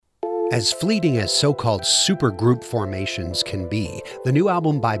As fleeting as so-called supergroup formations can be, the new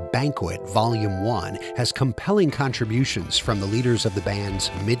album by Bnqt, Volume 1, has compelling contributions from the leaders of the bands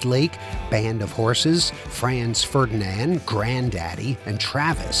Midlake, Band of Horses, Franz Ferdinand, Grandaddy and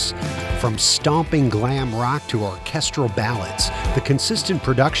Travis. From stomping glam rock to orchestral ballads, the consistent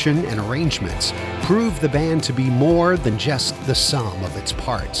production and arrangements prove the band to be more than just the sum of its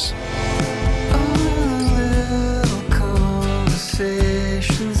parts.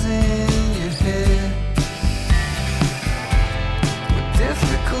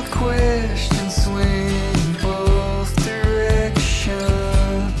 Questions swing both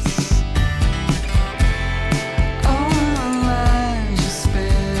directions. All the lines you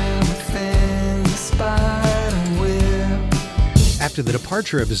spin within the spider web. After the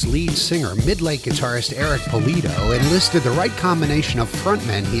departure of his lead singer, Midlake guitarist Eric Polito enlisted the right combination of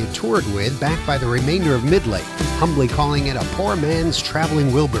frontmen he had toured with, backed by the remainder of Midlake, humbly calling it a poor man's traveling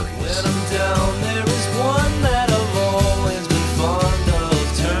Wilburys. When I'm down, there is one that I've always been fond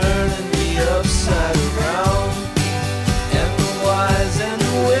of, turning me upside around. And the whys and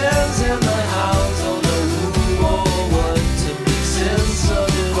the wheres and the hows don't know who or what to make sense of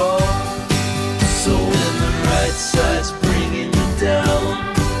it all. So when the right side's bringing you down,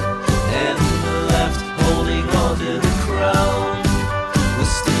 and the left holding on to the crown, we'll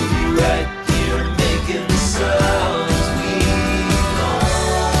still be right here making the sounds we know.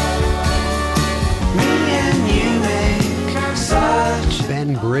 Me and you make such.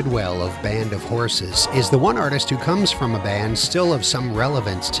 Ben Bridwell of Band of Horses is the one artist who comes from a band still of some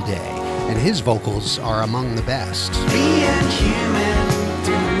relevance today, and his vocals are among the best. Being human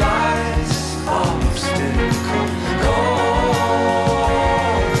through life's obstacle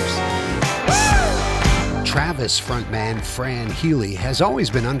course. Travis frontman Fran Healy has always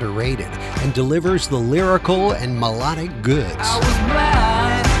been underrated and delivers the lyrical and melodic goods. I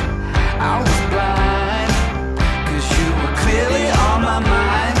was blind, 'cause you were clearly on my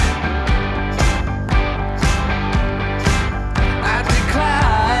mind. I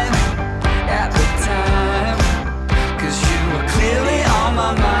declined at the time, 'cause you were clearly on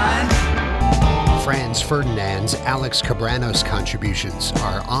my mind. Franz Ferdinand's Alex Cabranos contributions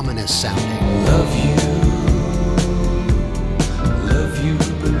are ominous sounding. Love you,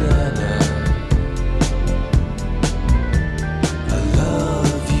 banana. I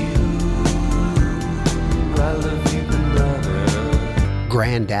love you, banana.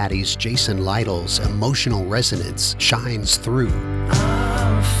 Grandaddy's Jason Lytle's emotional resonance shines through.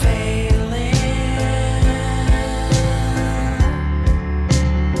 I'm failing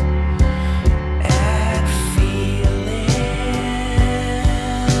at feeling.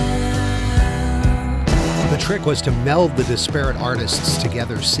 The trick was to meld the disparate artists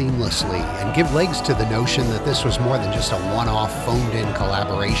together seamlessly and give legs to the notion that this was more than just a one-off phoned-in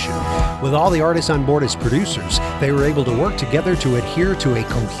collaboration. With all the artists on board as producers, they were able to work together to adhere to a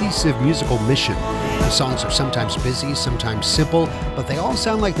cohesive musical mission. The songs are sometimes busy, sometimes simple, but they all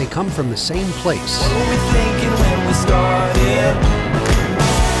sound like they come from the same place. What were we thinking when we started?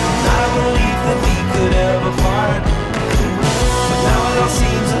 Not a belief that we could ever part, but now it all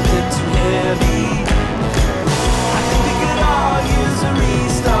seems a bit too heavy. I think we could all use a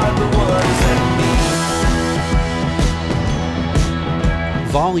restart, but what does that mean?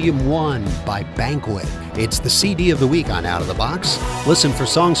 Volume 1 by Bnqt. It's the CD of the week on Out of the Box. Listen for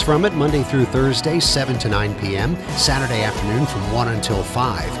songs from it Monday through Thursday, 7 to 9 p.m., Saturday afternoon from 1 until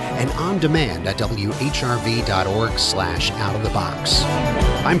 5, and on demand at whrv.org/outofthebox.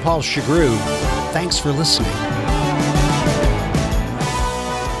 I'm Paul Chagru. Thanks for listening.